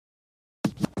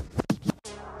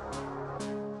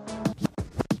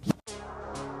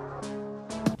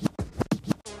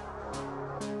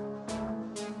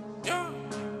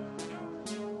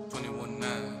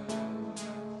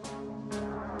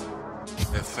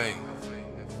FA,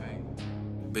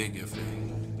 big FA.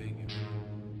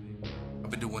 I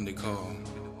be the one they call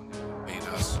Hate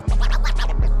Hustle.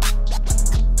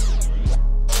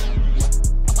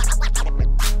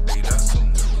 Hate Hustle,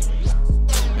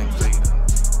 and Fader.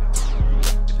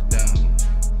 Get it down.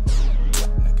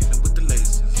 Now get up with the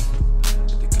lasers.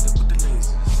 Get up with the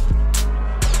lasers.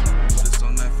 Do this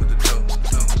all night for the dough,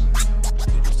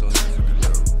 do this all night for the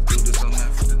dough. Do this all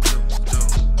night for the dough,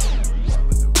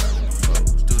 Robbing the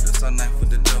foes. Do this all night for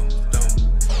the dough,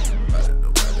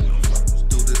 Robbing the foes.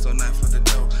 Do this all night for the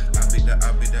dough. I be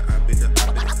the.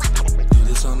 Do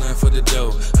this all night for the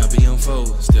dough. I be on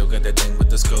fold. Still got that thing with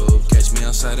the scope. Catch me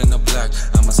outside in the block.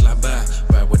 I'ma slide by.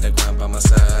 Ride with that grind by my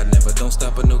side. Never don't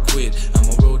stop or no quit. I'm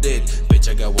on road it. Bitch,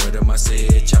 I got word on my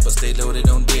set. Chopper stay loaded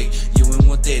on dick. You ain't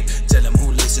want that. Tell him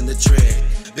who listen the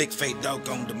track. Big fake dog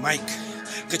on the mic.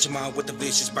 Cut your mind with a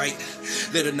vicious bite.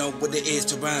 Let her know what it is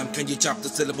to rhyme. Can you chop the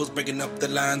syllables, breaking up the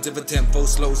lines? If a tempo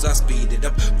slows, I speed it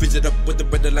up. Freeze it up with the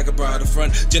brother like a broader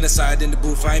front. Genocide in the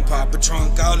booth, I ain't pop a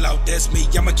trunk. All out, that's me,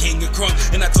 I'm a king of crunk.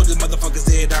 And I told these motherfuckers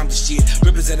that I'm the shit.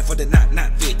 Represented for the not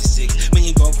 56. Me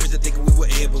ain't going prison thinking we were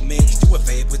able, man. Cause you a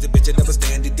fad with the bitch, I never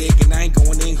stand the dick. And I ain't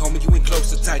going in, homie, you ain't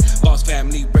close to tight. Boss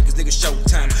family, records, nigga,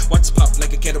 showtime. Watch us pop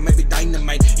like a kettle, maybe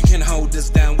dynamite. You can't hold us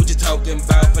down, what you talking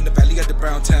about? From the valley of the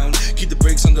brown town. Keep the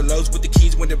bricks on the lows with the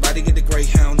keys when they're riding in the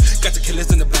Greyhound. Got the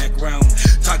killers in the background.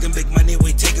 Talking big money,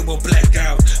 we taking, we'll black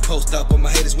out. Post up on my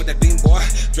haters with that beam, boy.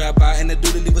 Drive by and I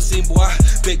do the leave a scene, boy.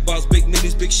 Big balls, big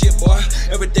minis, big shit, boy.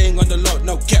 Everything on the low,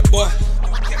 no cap, boy.